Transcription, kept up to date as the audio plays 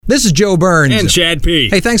This is Joe Burns. And Chad P.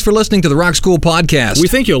 Hey, thanks for listening to the Rock School Podcast. We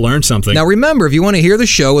think you'll learn something. Now remember, if you want to hear the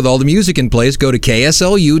show with all the music in place, go to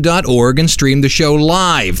kslu.org and stream the show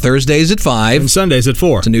live, Thursdays at 5. And Sundays at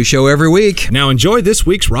 4. It's a new show every week. Now enjoy this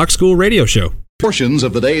week's Rock School radio show. Portions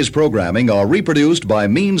of the day's programming are reproduced by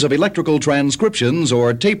means of electrical transcriptions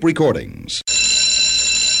or tape recordings.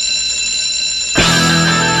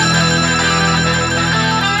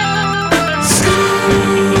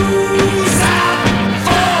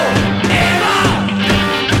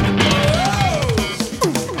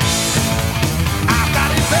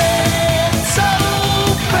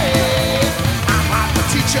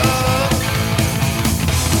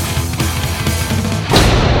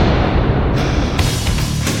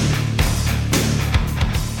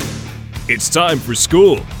 It's time for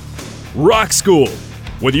school. Rock School.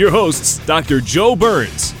 With your hosts, Dr. Joe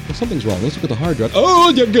Burns. Well, something's wrong. Let's look at the hard drive.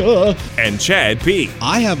 Oh, yeah. And Chad P.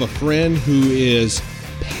 I have a friend who is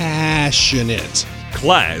passionate.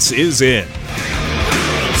 Class is in.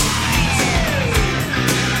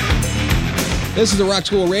 This is the Rock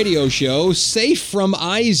School Radio Show. Safe from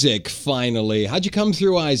Isaac, finally. How'd you come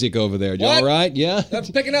through Isaac over there? You all right? Yeah? I'm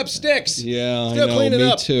picking up sticks. Yeah, Still I know. cleaning Me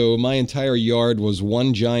up. too. My entire yard was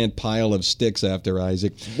one giant pile of sticks after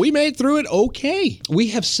Isaac. We made through it okay. We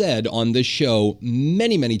have said on this show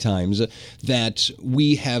many, many times that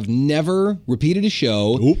we have never repeated a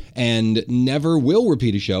show and never will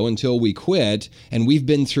repeat a show until we quit. And we've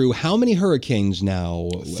been through how many hurricanes now?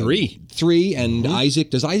 Three. And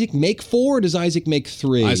Isaac, does Isaac make 4 or does Isaac make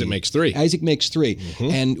 3? Isaac makes 3. Isaac makes 3.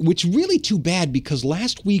 And which really too bad because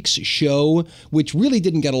last week's show, which really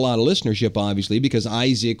didn't get a lot of listenership, obviously, because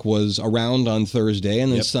Isaac was around on Thursday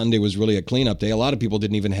and then Sunday was really a cleanup day. A lot of people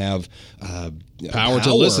didn't even have Power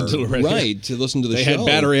to listen to the radio. Right, to listen to the They show. had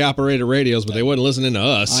battery-operated radios, but they weren't listening to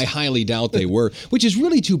us. I highly doubt they were, which is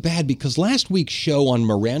really too bad because last week's show on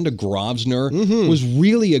Miranda Grosvenor was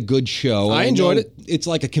really a good show. I enjoyed it. It's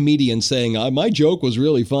like a comedian saying, my joke was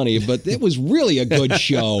really funny, but it was really a good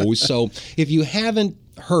show. So if you haven't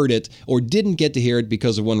heard it or didn't get to hear it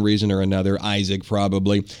because of one reason or another, Isaac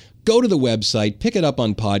probably, go to the website, pick it up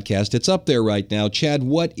on podcast. It's up there right now. Chad,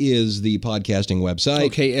 what is the podcasting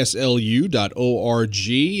website? KSLU.org,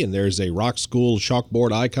 and there's a Rock School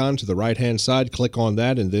chalkboard icon to the right-hand side. Click on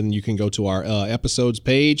that, and then you can go to our episodes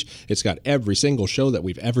page. It's got every single show that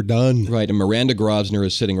we've ever done. Right, and Miranda Grosvenor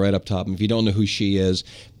is sitting right up top. And if you don't know who she is,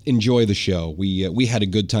 enjoy the show. We had a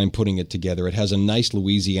good time putting it together. It has a nice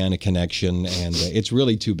Louisiana connection, and it's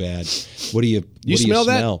really too bad. What do you smell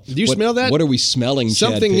that? Do you smell that? What are we smelling,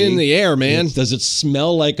 Something Chad P? in the air, man. Does it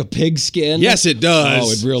smell like a pigskin? Yes, it does. Oh,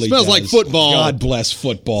 it really smells does. like football. God bless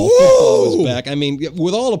football. Football is back. I mean,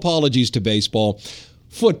 with all apologies to baseball,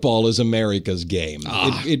 football is America's game.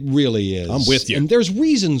 It really is. I'm with you. And there's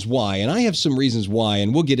reasons why, and I have some reasons why,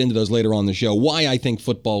 and we'll get into those later on in the show, why I think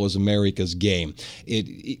football is America's game.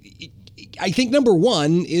 I think number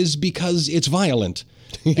one is because it's violent.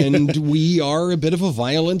 And we are a bit of a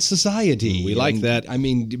violent society. We like that. I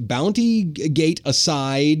mean, Bounty Gate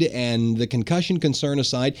aside and the concussion concern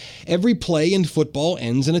aside, every play in football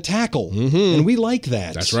ends in a tackle. And we like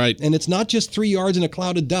that. That's right. And it's not just 3 yards in a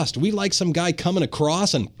cloud of dust. We like some guy coming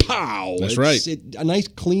across and pow. That's right. A nice,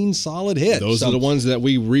 clean, solid hit. Those are the ones that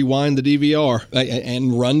we rewind the DVR.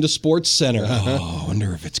 And run to Sports Center. Oh, I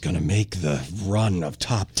wonder if it's going to make the run of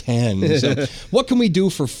top 10. So what can we do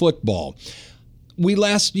for football? We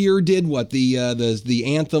last year did what the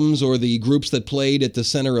anthems or the groups that played at the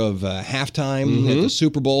center of halftime at the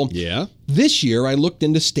Super Bowl. Yeah. This year, I looked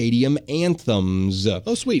into stadium anthems.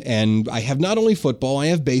 Oh, sweet. And I have not only football, I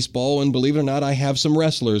have baseball, and believe it or not, I have some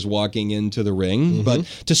wrestlers walking into the ring. But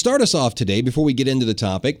to start us off today, before we get into the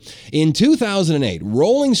topic, in 2008,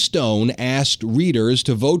 Rolling Stone asked readers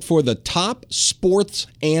to vote for the top sports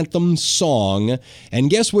anthem song, and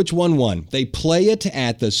guess which one won? They play it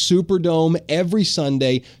at the Superdome every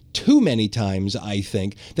Sunday, too many times, I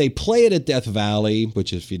think. They play it at Death Valley,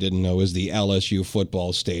 which, if you didn't know, is the LSU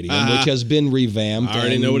football stadium, which has been revamped. I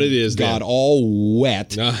already know what it is. Got all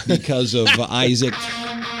wet because of Isaac.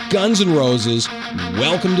 Guns N' Roses,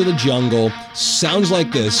 Welcome to the Jungle, sounds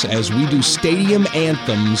like this as we do stadium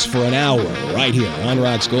anthems for an hour right here on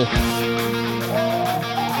Rock School.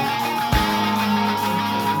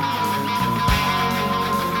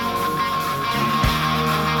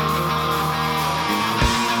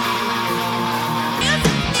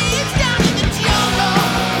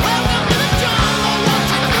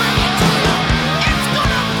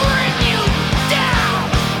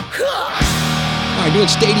 doing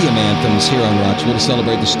stadium anthems here on Rocksville to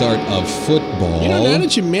celebrate the start of football. You know, now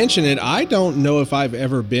that you mention it, I don't know if I've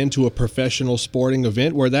ever been to a professional sporting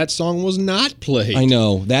event where that song was not played. I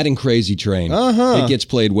know. That and Crazy Train. It gets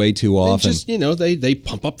played way too often. Just, you know, they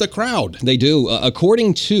pump up the crowd. They do.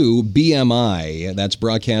 According to BMI, that's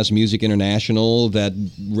Broadcast Music International, that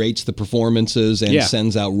rates the performances and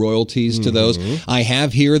sends out royalties to those. I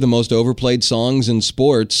have here the most overplayed songs in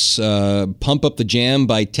sports. Pump Up the Jam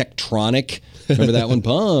by Tektronic. Remember that one?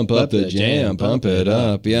 Pump up the jam, pump it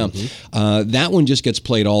up. Yeah. That one just gets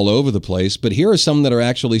played all over the place. But here are some that are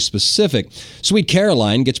actually specific. Sweet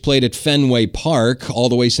Caroline gets played at Fenway Park all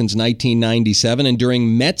the way since 1997. And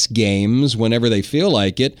during Mets games, whenever they feel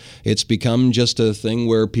like it, it's become just a thing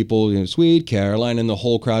where people, Sweet Caroline, and the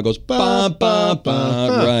whole crowd goes, ba, ba,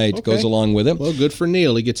 ba. Right. Okay. Goes along with it. Well, good for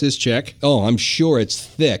Neil. He gets his check. Oh, I'm sure it's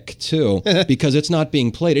thick, too, because it's not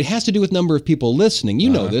being played. It has to do with number of people listening. You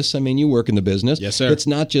know this. I mean, you work in the business. Yes, sir. It's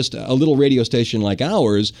not just a little radio station like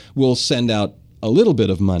ours will send out a little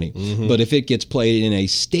bit of money. But if it gets played in a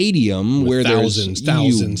stadium where thousands,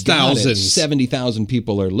 70,000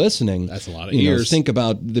 people are listening. That's a lot of ears. Think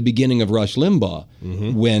about the beginning of Rush Limbaugh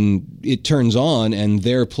when it turns on and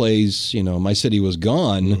there plays, My City Was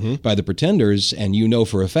Gone by the Pretenders, and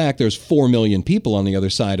for a fact there's 4 million people on the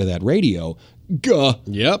other side of that radio. Yep.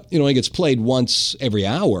 It only gets played once every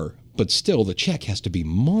hour. But still, the check has to be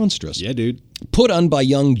monstrous. Yeah, dude. Put On by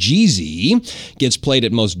Young Jeezy gets played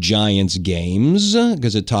at most Giants games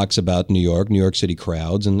because it talks about New York City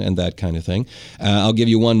crowds and that kind of thing. I'll give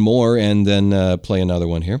you one more and then play another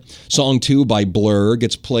one here. Song 2 by Blur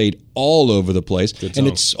gets played all over the place. And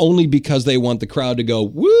it's only because they want the crowd to go,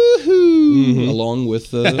 woohoo, along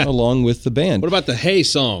with the band. What about the Hey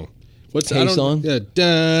song? What's Hey song? Yeah,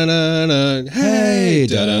 hey,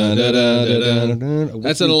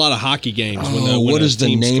 that's at a lot of hockey games. What is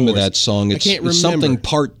the name of that song? I can't remember. It's something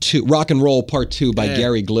Part 2, Rock and Roll Part 2 by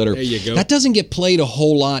Gary Glitter. There you go. That doesn't get played a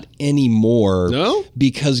whole lot anymore. No?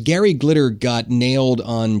 Because Gary Glitter got nailed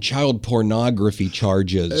on child pornography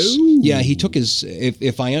charges. Ooh. Yeah, he took his,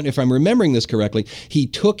 if I'm remembering this correctly, he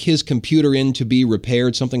took his computer in to be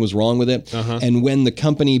repaired. Something was wrong with it. And when the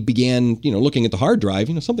company began, looking at the hard drive,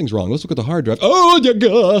 something's wrong. Let's look at the hard drive.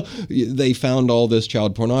 They found all this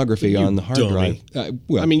child pornography on the hard drive. I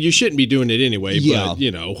mean, you shouldn't be doing it anyway, but,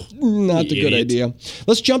 Not a good idea.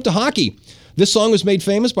 Let's jump to hockey. This song was made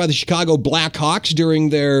famous by the Chicago Blackhawks during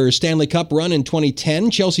their Stanley Cup run in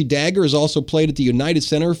 2010. Chelsea Dagger has also played at the United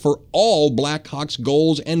Center for all Blackhawks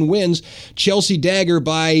goals and wins. Chelsea Dagger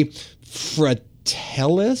by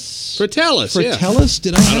Fratellis? Fratellis, yeah. Fratellis?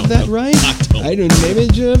 Did I have that right? I don't know. Maybe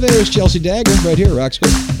there's Chelsea Dagger right here, Rock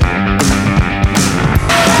School.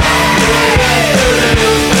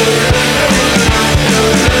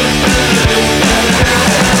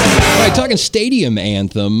 All right, talking stadium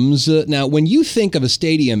anthems. Now, when you think of a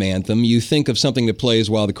stadium anthem, you think of something that plays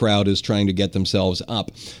while the crowd is trying to get themselves up.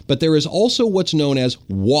 But there is also what's known as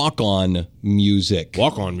walk-on music.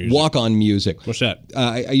 Walk-on music? Walk-on music. What's that?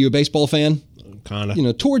 Are you a baseball fan? Kind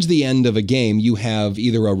of. Towards the end of a game, you have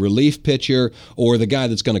either a relief pitcher or the guy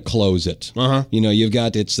that's going to close it. You've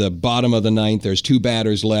got, it's the bottom of the ninth, there's 2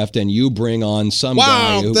 batters left, and you bring on some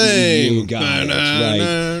guy who you got it, right?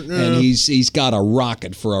 And he's got a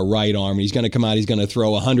rocket for a right arm. He's going to come out, he's going to throw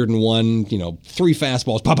 101, 3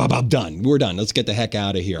 fastballs, pop, pop, pop, done. We're done. Let's get the heck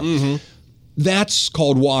out of here. That's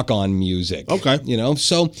called walk-on music. Okay.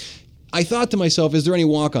 So I thought to myself, is there any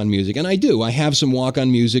walk-on music? And I do. I have some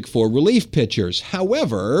walk-on music for relief pitchers.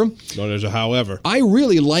 However... No, there's a however. I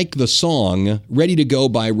really like the song Ready to Go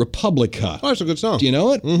by Republica. Oh, that's a good song. Do you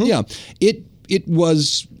know it? Yeah. It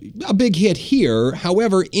was a big hit here.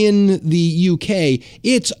 However, in the UK,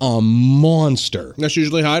 it's a monster. That's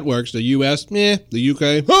usually how it works. The US, the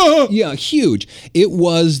UK. Yeah, huge. It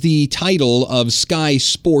was the title of Sky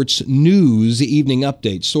Sports News Evening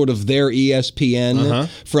Update, sort of their ESPN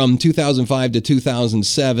from 2005 to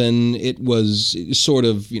 2007. It was sort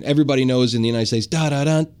of, everybody knows in the United States,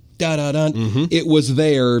 da-da-dun, da-da-dun. It was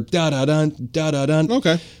there, da-da-dun, da-da-dun.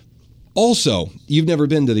 Okay. Also, you've never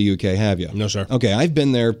been to the UK, have you? No, sir. Okay, I've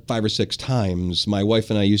been there 5 or 6 times. My wife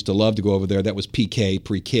and I used to love to go over there. That was PK,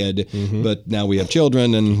 pre-kid. But now we have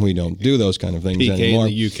children, and we don't do those kind of things anymore. PK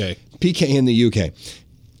in the UK. PK in the UK.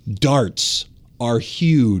 Darts are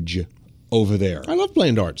huge over there. I love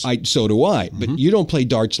playing darts. So do I. But you don't play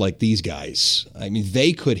darts like these guys. I mean,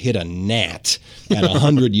 they could hit a gnat at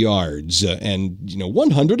 100 yards and,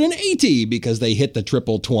 180 because they hit the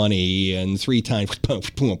triple 20 and 3 times boom,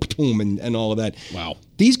 boom, boom, and all of that. Wow.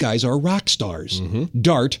 These guys are rock stars,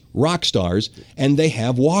 dart rock stars, and they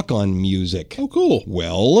have walk-on music. Oh, cool.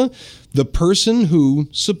 Well, the person who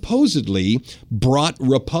supposedly brought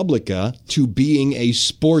Republica to being a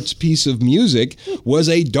sports piece of music was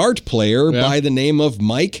a dart player by the name of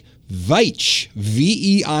Mike Veitch,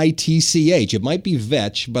 Veitch. It might be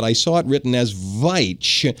Vetch, but I saw it written as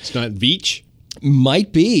Veitch. It's not Veitch?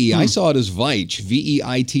 Might be. I saw it as Veitch,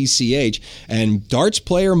 Veitch. And darts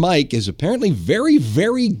player Mike is apparently very,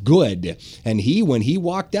 very good. And when he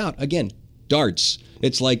walked out, again, darts.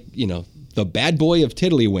 It's like, the bad boy of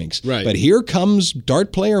Tiddlywinks. Right. But here comes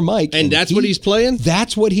dart player Mike. And that's what he's playing?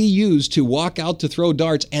 That's what he used to walk out to throw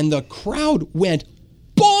darts. And the crowd went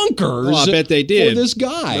bonkers. Oh, I bet they did. For this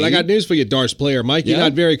guy. But I got news for you, darts player Mike. You're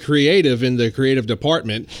not very creative in the creative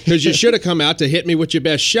department because you should have come out to hit me with your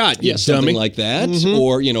best shot, you dummy. Something like that.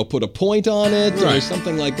 Or, put a point on it or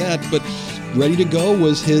something like that. But Ready to Go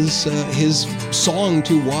was his song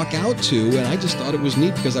to walk out to, and I just thought it was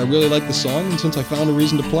neat because I really like the song, and since I found a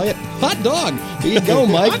reason to play it, hot dog. Here you go,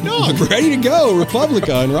 Mike. Hot dog. Ready to Go,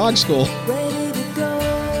 Republica in Rock School. Ready to go.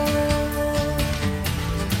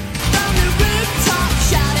 From the rooftop,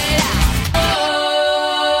 shout it out.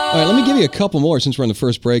 All right, let me give you a couple more since we're on the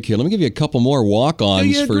first break here. Let me give you a couple more walk-ons Do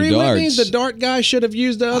you for agree darts. with me? The dart guy should have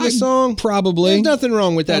used the other song? Probably. There's nothing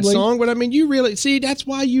wrong with that song, but I mean, you really see that's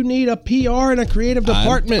why you need a PR and a creative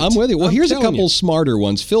department. I'm with you. Well, here's a telling couple you. smarter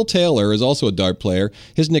ones. Phil Taylor is also a dart player.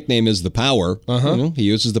 His nickname is The Power. He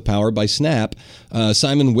uses The Power by Snap.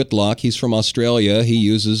 Simon Whitlock, he's from Australia. He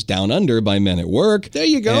uses Down Under by Men at Work. There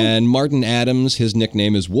you go. And Martin Adams, his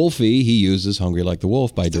nickname is Wolfie. He uses Hungry Like the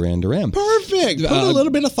Wolf by Duran Duran. Perfect. Put a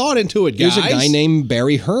little bit of thought into it, guys. Here's a guy named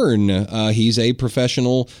Barry Hearn. He's a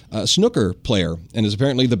professional snooker player and is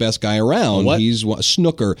apparently the best guy around. What? He's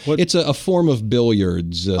snooker. It's a form of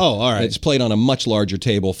billiards. All right. It's played on a much larger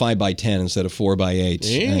table, 5x10 instead of 4x8.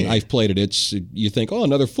 Yeah. And I've played it. You think,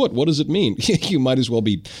 another foot. What does it mean? You might as well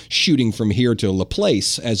be shooting from here to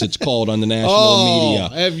LaPlace, as it's called on the national media.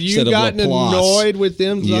 Have you instead of gotten Laplace. annoyed with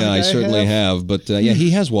them? Yeah, I certainly have. But he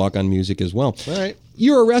has walk-on music as well. All right.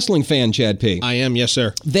 You're a wrestling fan, Chad P. I am, yes,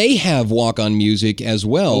 sir. They have walk-on music as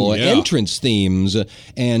well, entrance themes,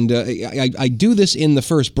 and I do this in the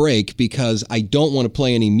first break because I don't want to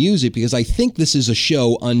play any music because I think this is a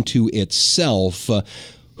show unto itself.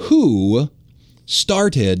 Who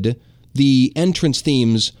started the entrance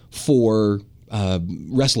themes for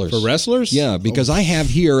wrestlers? For wrestlers? Yeah, because I have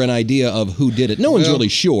here an idea of who did it. No one's really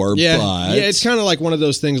sure, Yeah, but... yeah, it's kind of like one of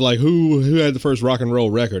those things like who had the first rock and roll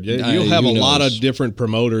record. You'll have a lot of different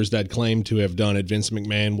promoters that claim to have done it. Vince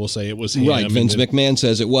McMahon will say it was him. Right, Vince McMahon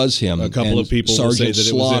says it was him. A couple of people will say Sergeant that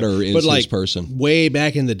Slaughter it was him. is But his person. Way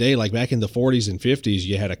back in the day, like back in the 40s and 50s,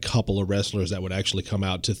 you had a couple of wrestlers that would actually come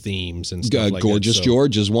out to themes and stuff like Gorgeous that.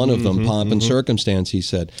 George is one of them. Pomp and Circumstance, he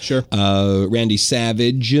said. Sure. Randy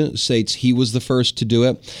Savage states he was the first to do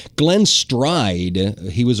it. Glenn Stride,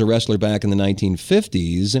 he was a wrestler back in the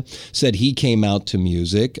 1950s, said he came out to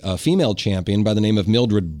music. A female champion by the name of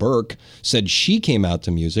Mildred Burke said she came out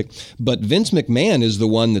to music. But Vince McMahon is the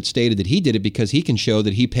one that stated that he did it because he can show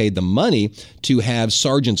that he paid the money to have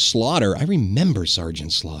Sergeant Slaughter. I remember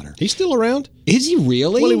Sergeant Slaughter. He's still around? Is he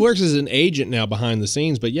really? Well, he works as an agent now behind the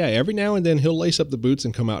scenes, but yeah, every now and then he'll lace up the boots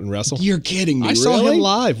and come out and wrestle. You're kidding me, I saw really? him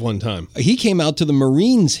live one time. He came out to the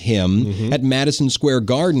Marines hymn at Madison Square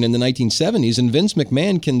Garden in the 1970s, and Vince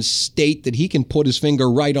McMahon can state that he can put his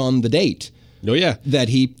finger right on the date. Oh, yeah. That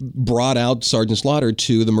he brought out Sergeant Slaughter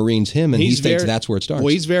to the Marines hymn, and he states that's where it starts.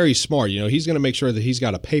 Well, he's very smart. He's going to make sure that he's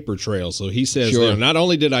got a paper trail. So he says, Sure. not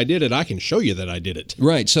only did I did it, I can show you that I did it.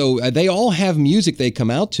 Right. So they all have music they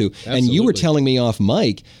come out to. Absolutely. And you were telling me off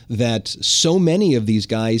mic that so many of these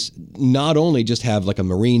guys not only just have like a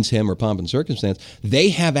Marines hymn or Pomp and Circumstance, they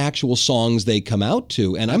have actual songs they come out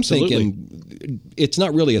to. And I'm thinking it's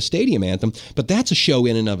not really a stadium anthem, but that's a show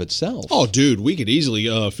in and of itself. Oh, dude, we could easily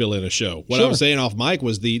fill in a show. What I was saying off mic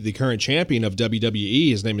was the current champion of WWE.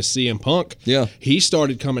 His name is CM Punk. Yeah. He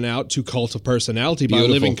started coming out to Cult of Personality by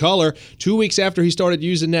Beautiful. Living Color. 2 weeks after he started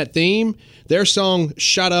using that theme, their song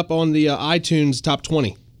shot up on the iTunes Top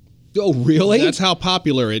 20. Oh, really? That's how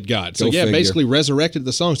popular it got. So, Go figure. basically resurrected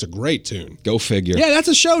the song. It's a great tune. Go figure. Yeah, that's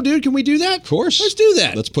a show, dude. Can we do that? Of course. Let's do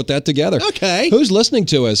that. Let's put that together. Okay. Who's listening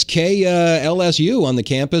to us? KLSU on the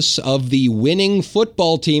campus of the winning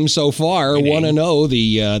football team so far. Want to know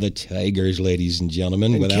the Tigers, ladies and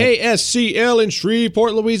gentlemen. And KSCL in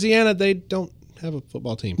Shreveport, Louisiana, they don't have a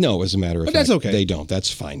football team. No, as a matter of fact. But that's okay. They don't.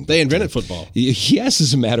 That's fine. They invented football. Yes,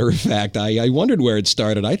 as a matter of fact. I wondered where it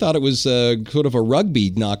started. I thought it was sort of a rugby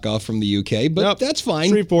knockoff from the UK, but Nope. that's fine.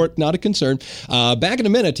 Shreveport. Not a concern. Back in a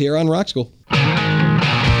minute here on Rock School.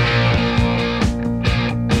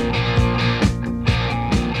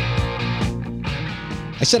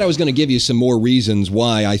 I said I was going to give you some more reasons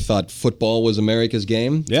why I thought football was America's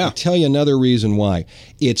game. Yeah. I'll tell you another reason why.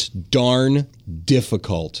 It's darn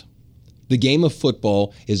difficult. The game of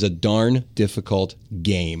football is a darn difficult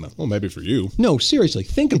game. Well, maybe for you. No, seriously,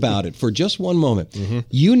 think about it for just one moment.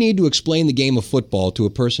 You need to explain the game of football to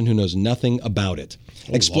a person who knows nothing about it.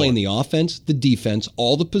 Explain the offense, the defense,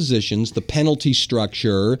 all the positions, the penalty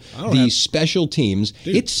structure, the special teams.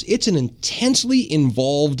 It's an intensely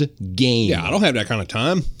involved game. Yeah, I don't have that kind of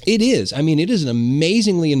time. It is. I mean, it is an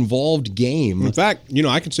amazingly involved game. In fact,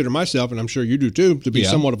 I consider myself, and I'm sure you do too, to be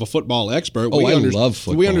somewhat of a football expert. Oh, I love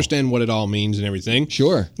football. We understand what it all means and everything.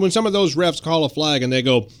 Sure. When some of those refs call a flag and they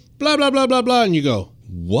go, blah, blah, blah, blah, blah, and you go,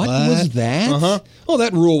 What was that? Oh,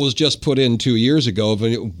 that rule was just put in 2 years ago.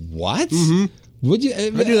 But what? Would you? I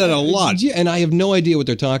do that a lot. And I have no idea what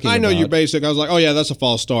they're talking about. I know you're basic. I was like, oh, yeah, that's a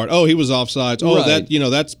false start. Oh, he was offsides. Oh, Right.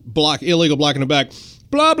 that's illegal blocking the back.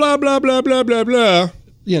 Blah, blah, blah, blah, blah, blah, blah.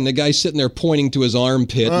 Yeah, and the guy's sitting there pointing to his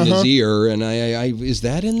armpit and his ear, and I is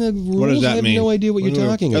that in the rules? What does that I have mean? no idea what you're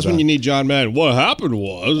talking about. That's when you need John Madden. What happened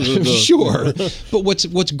was... Sure. But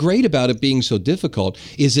what's great about it being so difficult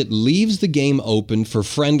is it leaves the game open for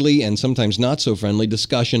friendly and sometimes not so friendly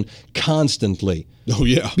discussion constantly. Oh,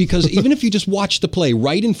 yeah. Because even if you just watch the play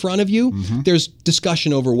right in front of you, there's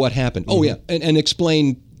discussion over what happened. Oh, yeah, and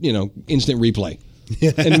explain, instant replay.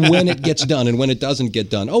 And when it gets done and when it doesn't get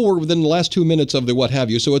done. Oh, we're within the last 2 minutes of the what have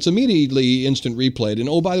you. So it's immediately instant replayed. And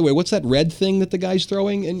oh, by the way, what's that red thing that the guy's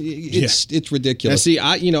throwing? And it's ridiculous.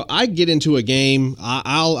 Now, see, I get into a game.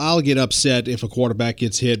 I'll get upset if a quarterback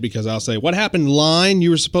gets hit because I'll say, "What happened, line?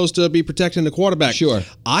 You were supposed to be protecting the quarterback." Sure.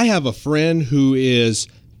 I have a friend who is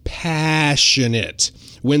passionate.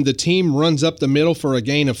 When the team runs up the middle for a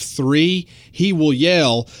gain of 3, he will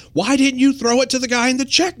yell, "Why didn't you throw it to the guy in the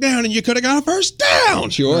check down and you could have got a first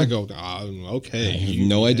down?" Sure. And I go, okay. I have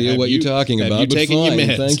no idea what you're talking about, but taken fine. your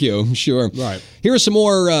meds? Thank you. Sure. Right. Here are some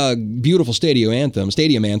more beautiful stadium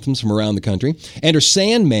anthems from around the country. Enter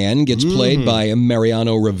Sandman gets played by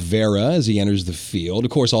Mariano Rivera as he enters the field.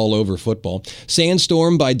 Of course, all over football.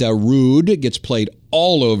 Sandstorm by Darude gets played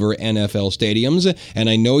all over NFL stadiums. And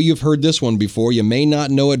I know you've heard this one before. You may not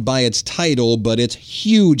know it by its title, but it's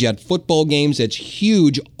huge at football games. It's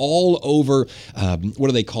huge all over, what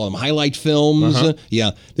do they call them, highlight films?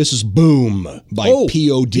 Yeah, this is Boom by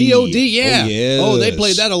P.O.D. P.O.D., yeah. Oh, yes. Oh, they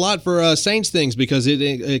played that a lot for Saints things because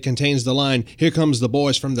it contains the line, "Here comes the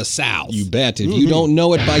boys from the South." You bet. If you don't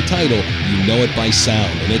know it by title, you know it by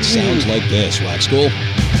sound. And it sounds like this. Rock School.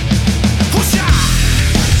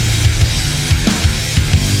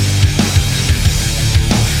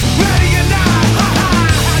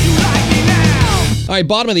 All right,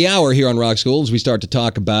 bottom of the hour here on Rock School as we start to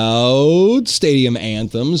talk about stadium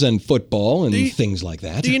anthems and football and things like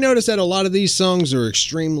that. Do you notice that a lot of these songs are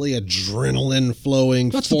extremely adrenaline flowing,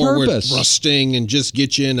 What's the forward purpose? thrusting, and just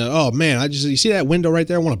get you in oh man, you see that window right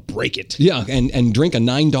there? I want to break it. Yeah, and drink a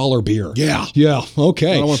 $9 beer. Yeah. Yeah,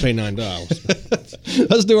 okay. I don't want to pay $9.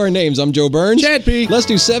 Let's do our names. I'm Joe Burns. Chad P. Let's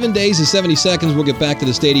do 7 days and 70 seconds. We'll get back to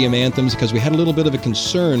the stadium anthems because we had a little bit of a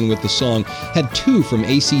concern with the song. Had 2 from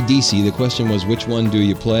AC/DC. The question was, which one do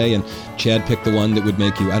you play? And Chad picked the one that would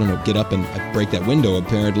make you, get up and break that window,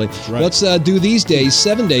 apparently. right. Let's do these days,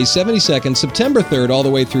 7 days, 70 seconds, September 3rd all the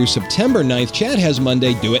way through September 9th. Chad has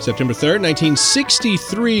Monday. Do it. September 3rd,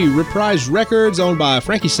 1963, Reprise Records, owned by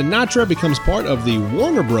Frankie Sinatra, becomes part of the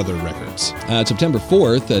Warner Brother Records. September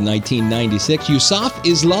 4th, 1996, Yusuf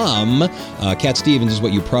Islam, Cat Stevens is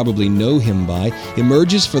what you probably know him by,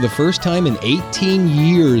 emerges for the first time in 18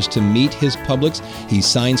 years to meet his publics. He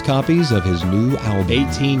signs copies of his new album.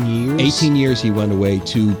 18 years? 18 years he went away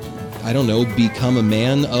to, become a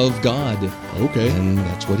man of God. Okay. And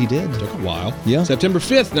that's what he did. Took a while. Yeah. September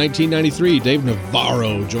 5th, 1993, Dave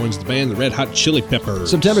Navarro joins the band, the Red Hot Chili Peppers.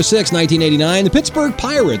 September 6, 1989, the Pittsburgh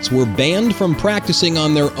Pirates were banned from practicing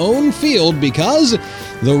on their own field because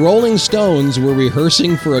the Rolling Stones were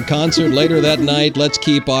rehearsing for a concert later that night. Let's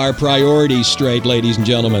keep our priorities straight, ladies and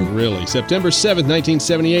gentlemen. Really. September 7th,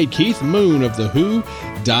 1978, Keith Moon of The Who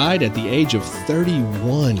died at the age of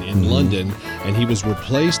 31 in London, and he was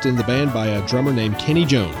replaced in the band by a drummer named Kenny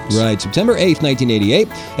Jones. Right. September 8th, 1988,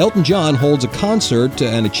 Elton John holds a concert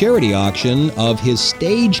and a charity auction of his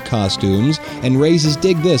stage costumes and raises,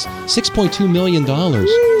 dig this, $6.2 million.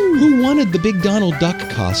 Who wanted the big Donald Duck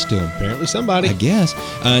costume? Apparently somebody. I guess.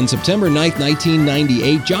 On September 9th,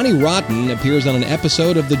 1998, Johnny Rotten appears on an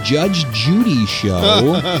episode of The Judge Judy Show.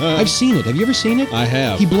 I've seen it. Have you ever seen it? I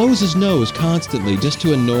have. He blows his nose constantly just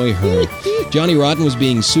to annoy her. Johnny Rotten was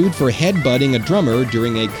being sued for headbutting a drummer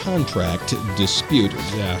during a contract dispute.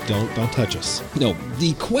 Yeah, don't touch us. No,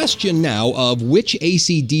 the question now of which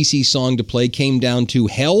AC/DC song to play came down to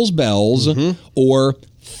Hell's Bells or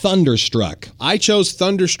Thunderstruck. I chose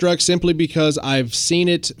Thunderstruck simply because I've seen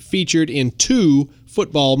it featured in 2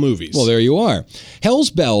 football movies. Well, there you are. Hell's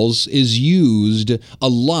Bells is used a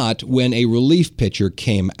lot when a relief pitcher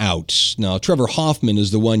came out. Now, Trevor Hoffman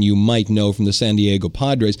is the one you might know from the San Diego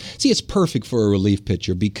Padres. See, it's perfect for a relief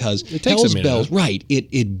pitcher because It takes Hell's a minute. Bells, right,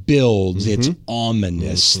 it builds. It's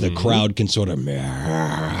ominous. The crowd can sort of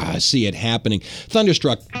see it happening.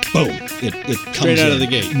 Thunderstruck, boom, it comes Straight out in. of the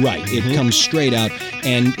gate. Right, it comes straight out,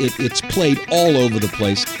 and it's played all over the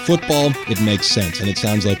place. Football, it makes sense, and it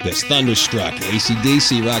sounds like this. Thunderstruck,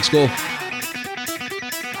 AC/DC, Rock School.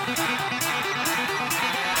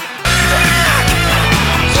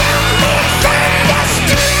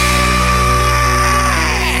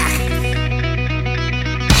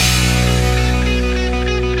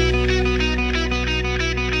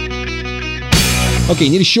 Okay,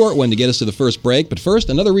 you need a short one to get us to the first break. But first,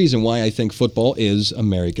 another reason why I think football is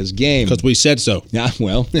America's game. Because we said so. Yeah,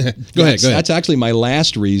 well, Go ahead. That's actually my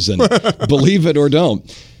last reason. Believe it or don't.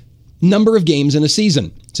 Number of games in a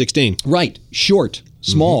season. 16. Right. Short.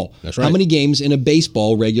 Small. That's right. How many games in a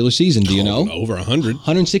baseball regular season? Do you know? Over 100.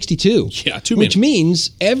 162. Yeah, too Which many.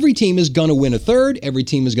 means every team is going to win a third. Every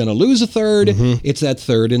team is going to lose a third. It's that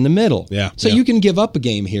third in the middle. Yeah, So yeah. you can give up a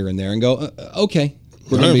game here and there and go, okay.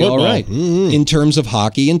 We're going to be Football. all right. In terms of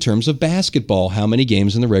hockey, in terms of basketball, how many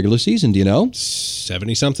games in the regular season? Do you know?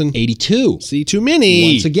 70-something. 82. See, too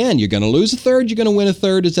many. Once again, you're going to lose a third, you're going to win a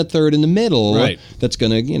third. It's that third in the middle. Right. That's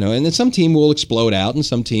going to, and then some team will explode out, and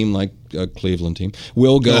some team, like a Cleveland team,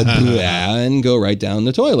 will go blah and go right down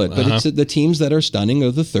the toilet. But it's the teams that are stunning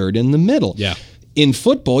are the third in the middle. Yeah. In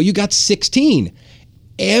football, you got 16.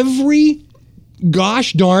 Every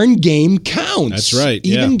gosh darn game counts. That's right,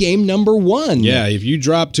 Even yeah. game number 1. Yeah, if you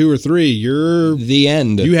drop 2 or 3, you're The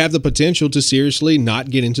end. you have the potential to seriously not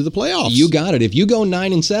get into the playoffs. You got it. If you go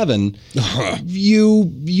 9-7,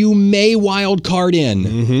 you may wild card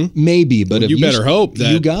in, maybe. But Well, if you better hope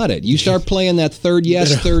that- you got it. You start playing that third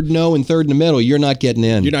yes, third no, and third in the middle. You're not getting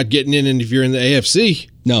in. You're not getting in, and if you're in the AFC,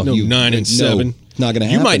 No, 9-7, no, not going to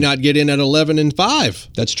you happen. might not get in at 11-5.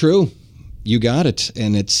 That's true. You got it,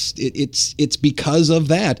 and it's because of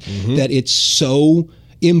that that it's so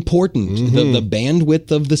important. The bandwidth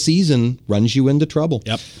of the season runs you into trouble.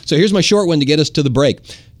 Yep. So here's my short one to get us to the break.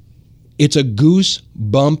 It's a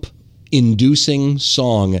goosebump inducing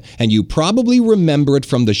song, and you probably remember it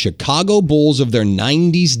from the Chicago Bulls of their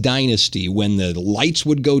 90s dynasty when the lights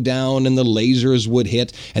would go down and the lasers would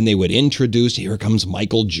hit and they would introduce, here comes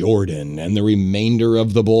Michael Jordan and the remainder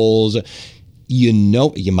of the Bulls.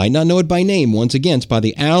 You might not know it by name. Once again, it's by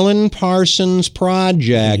the Alan Parsons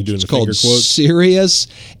Project. You doing It's the called finger quotes? Sirius,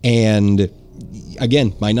 and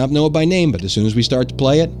again, might not know it by name, but as soon as we start to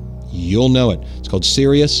play it, you'll know it. It's called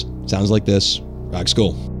Sirius. Sounds like this. Rock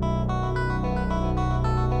School.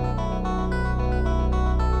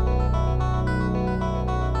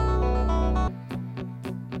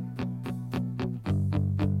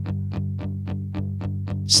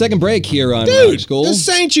 Second break here on Rock School. The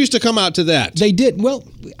Saints used to come out to that. They did. Well,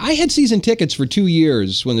 I had season tickets for 2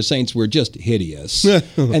 years when the Saints were just hideous.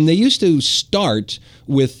 And they used to start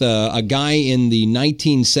with a guy in the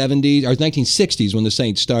 1970s or 1960s when the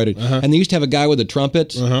Saints started. And they used to have a guy with a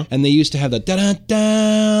trumpet. And they used to have the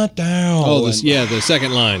da-da-da-da. Oh, the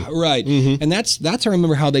second line. Right. And that's I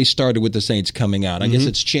remember how they started with the Saints coming out. I guess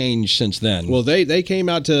it's changed since then. Well, they came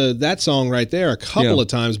out to that song right there a couple Yeah. of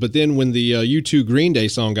times, but then when the U2 Green Day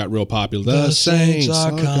song got real popular, The Saints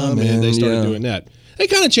are coming, they started yeah. doing that. They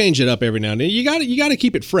kind of change it up every now and then. You got to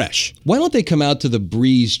keep it fresh. why don't they come out to the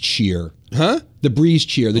Breeze cheer? Huh? The Breeze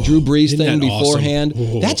cheer, the Drew Brees isn't thing that awesome? beforehand.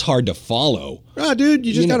 Oh. That's hard to follow. Oh, dude,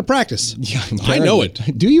 you just got to practice. Yeah, I know it.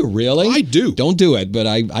 Do you really? I do. Don't do it, but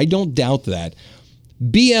I don't doubt that.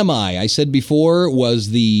 BMI, I said before, was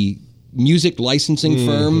the music licensing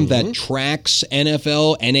firm that tracks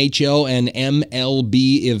NFL, NHL, and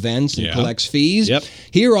MLB events and Yeah. collects fees. Yep.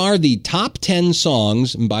 Here are the top 10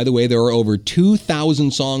 songs. And by the way, there are over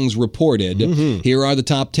 2,000 songs reported. Here are the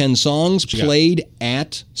top 10 songs played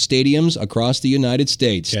at stadiums across the United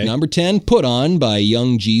States. Okay. Number 10, Put On by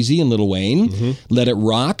Young Jeezy and Lil Wayne. Let It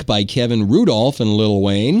Rock by Kevin Rudolph and Lil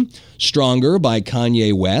Wayne. Stronger by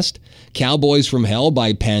Kanye West. Cowboys from Hell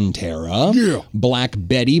by Pantera. Black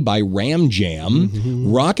Betty by Ram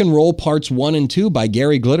Jam. Rock and Roll Parts 1 and 2 by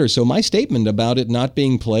Gary Glitter. So my statement about it not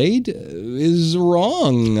being played is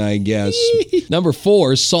wrong, I guess. Number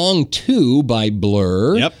 4, Song 2 by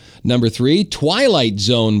Blur. Yep. Number 3, Twilight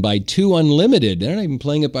Zone by 2 Unlimited. They're not even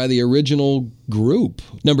playing it by the original group.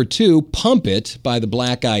 Number 2, Pump It by the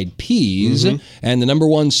Black Eyed Peas. And the number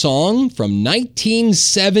 1 song from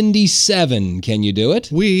 1977. Can you do it?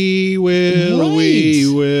 We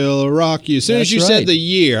will rock you. As soon as That's you right. said the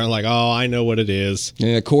year, I'm like, oh, I know what it is.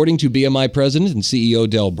 According to BMI president and CEO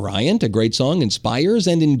Del Bryant, a great song inspires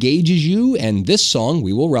and engages you, and this song,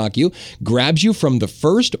 We Will Rock You, grabs you from the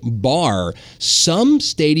first bar. Some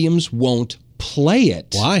stadiums won't play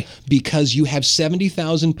it. Why? Because you have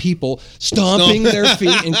 70,000 people stomping their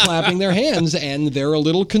feet and clapping their hands, and they're a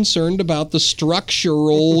little concerned about the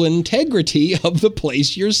structural integrity of the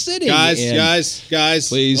place you're sitting in. Guys,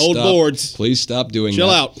 Please old stop. boards. Please stop doing Chill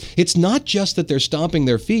that. out. It's not just that they're stomping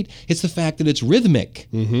their feet, it's the fact that it's rhythmic.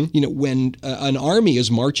 You know, when an army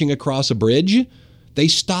is marching across a bridge, they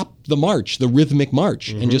stop the march, the rhythmic march,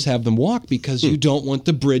 and just have them walk because you don't want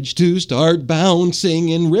the bridge to start bouncing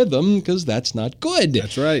in rhythm because that's not good.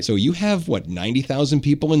 That's right. So you have, 90,000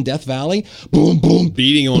 people in Death Valley? Boom, boom.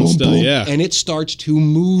 Beating on boom, stuff, boom, yeah. And it starts to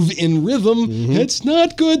move in rhythm. It's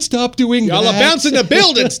not good. Stop doing Y'all that. are bouncing the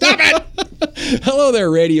building. Stop it. Hello there,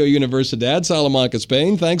 Radio Universidad, Salamanca,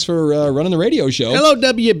 Spain. Thanks for running the radio show. Hello,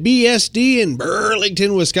 WBSD in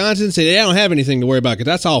Burlington, Wisconsin. Say they don't have anything to worry about because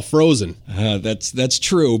that's all frozen. That's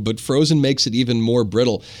true, but frozen makes it even more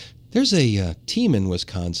brittle. There's a team in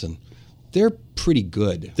Wisconsin. They're pretty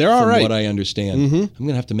good. They're all from right. what I understand. I'm going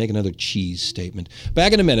to have to make another cheese statement.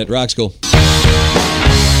 Back in a minute, Rock School.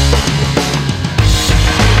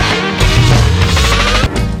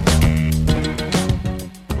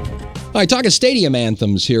 All right, talking stadium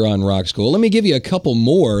anthems here on Rock School. Let me give you a couple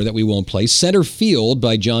more that we won't play. Center Field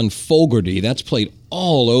by John Fogerty. That's played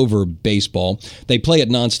all over baseball. They play it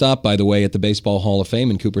nonstop, by the way, at the Baseball Hall of Fame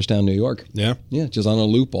in Cooperstown, New York. Yeah. Yeah, just on a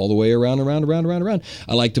loop all the way around.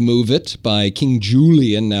 I Like to Move It by King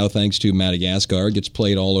Julian, now thanks to Madagascar. Gets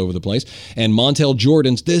played all over the place. And Montel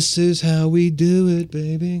Jordan's This Is How We Do It,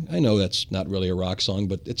 Baby. I know that's not really a rock song,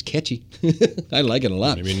 but it's catchy. I like it a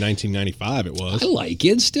lot. Maybe in 1995 it was. I like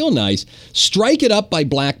it. It's still nice. Strike It Up by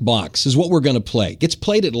Black Box is what we're going to play. Gets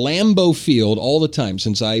played at Lambeau Field all the time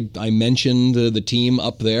since I mentioned the team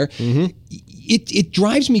up there. It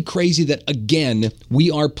drives me crazy that, again,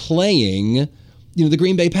 we are playing the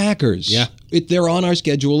Green Bay Packers. Yeah. They're on our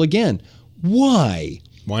schedule again. Why?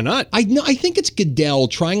 Why not? I think it's Goodell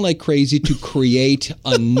trying like crazy to create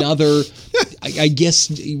another, I guess,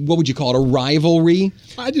 what would you call it, a rivalry?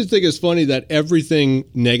 I just think it's funny that everything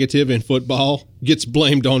negative in football gets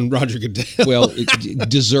blamed on Roger Goodell. Well,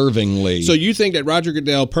 deservingly. So you think that Roger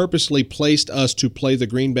Goodell purposely placed us to play the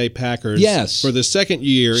Green Bay Packers for the second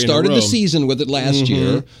year Started in a row? the season with it last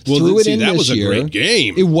year. Well, threw it see, in that this was year. a great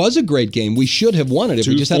game. It was a great game. We should have won it if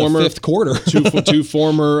we just had a fifth quarter. two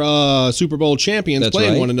former Super Bowl champions That's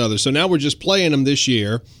playing right. one another. So now we're just playing them this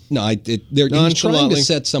year. No, he's trying to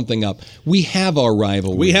set something up. We have our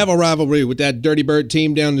rivalry. We have a rivalry with that Dirty Bird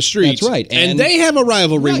team down the street. That's right. And they have a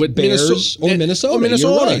rivalry with Bears Minnesota. or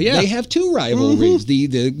Minnesota. You're right. Yeah. They have two rivalries.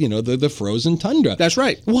 The frozen tundra. That's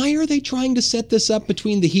right. Why are they trying to set this up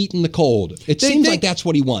between the heat and the cold? It seems like that's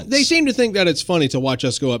what he wants. They seem to think that it's funny to watch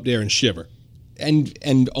us go up there and shiver.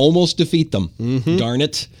 And almost defeat them. Darn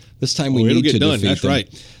it. This time we need to done. defeat That's them.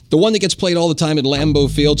 right. The one that gets played all the time at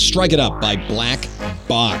Lambeau Field, Strike It Up by Black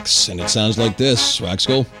Box. And it sounds like this, Rock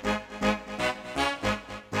School.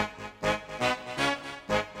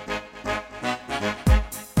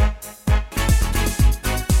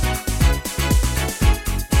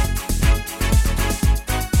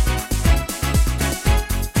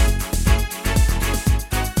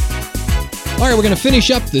 All right, we're going to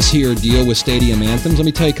finish up this here deal with stadium anthems. Let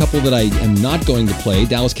me tell you a couple that I am not going to play.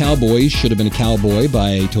 Dallas Cowboys, Should Have Been a Cowboy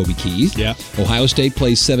by Toby Keith. Yeah. Ohio State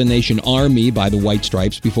plays Seven Nation Army by the White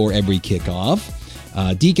Stripes before every kickoff.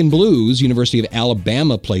 Deacon Blues, University of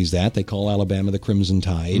Alabama plays that. They call Alabama the Crimson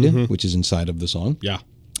Tide, which is inside of the song. Yeah.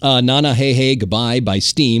 Nana Hey Hey Goodbye by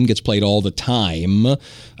Steam gets played all the time.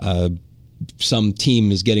 Some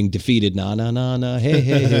team is getting defeated. Na na na na hey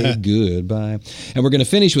hey hey goodbye. And we're going to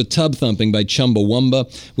finish with Tub Thumping by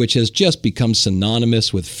Chumbawamba, which has just become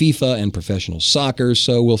synonymous with FIFA and professional soccer.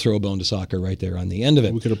 So we'll throw a bone to soccer right there on the end of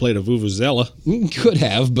it. We could have played a Vuvuzela. Could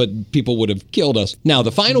have, but people would have killed us. Now,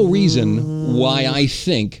 the final reason why I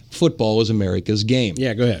think football is America's game.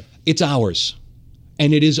 Yeah, go ahead. It's ours.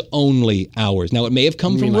 And it is only ours. Now, it may have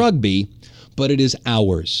come from rugby, but it is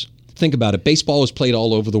ours. Think about it. Baseball is played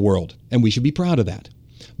all over the world, and we should be proud of that.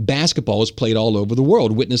 Basketball is played all over the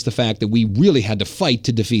world. Witness the fact that we really had to fight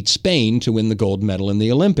to defeat Spain to win the gold medal in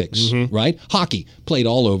the Olympics, right? Hockey, played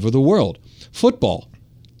all over the world. Football,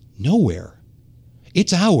 nowhere.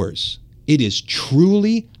 It's ours. It is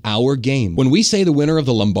truly our game. When we say the winner of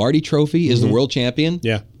the Lombardi Trophy is the world champion,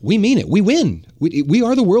 we mean it. We win. We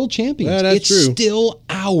are the world champions. Well, that's it's true. still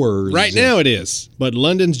ours. Right now it is. But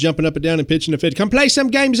London's jumping up and down and pitching a fit. Come play some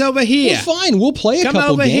games over here. Well, fine. We'll play a Come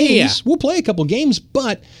couple over games. here. We'll play a couple games,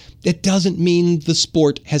 but it doesn't mean the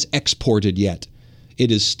sport has exported yet. It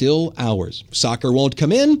is still ours. Soccer won't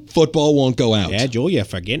come in. Football won't go out. Yeah, Joe, you're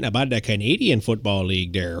forgetting about the Canadian Football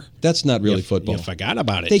League there. That's not really football. You forgot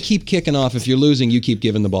about it. They keep kicking off. If you're losing, you keep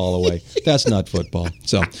giving the ball away. That's not football.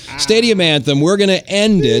 So, Stadium Anthem, we're going to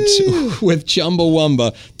end it with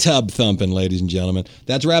Chumbawamba tub thumping, ladies and gentlemen.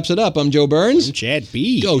 That wraps it up. I'm Joe Burns. Chad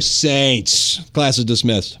B. Go Saints. Class is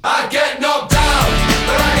dismissed. I get no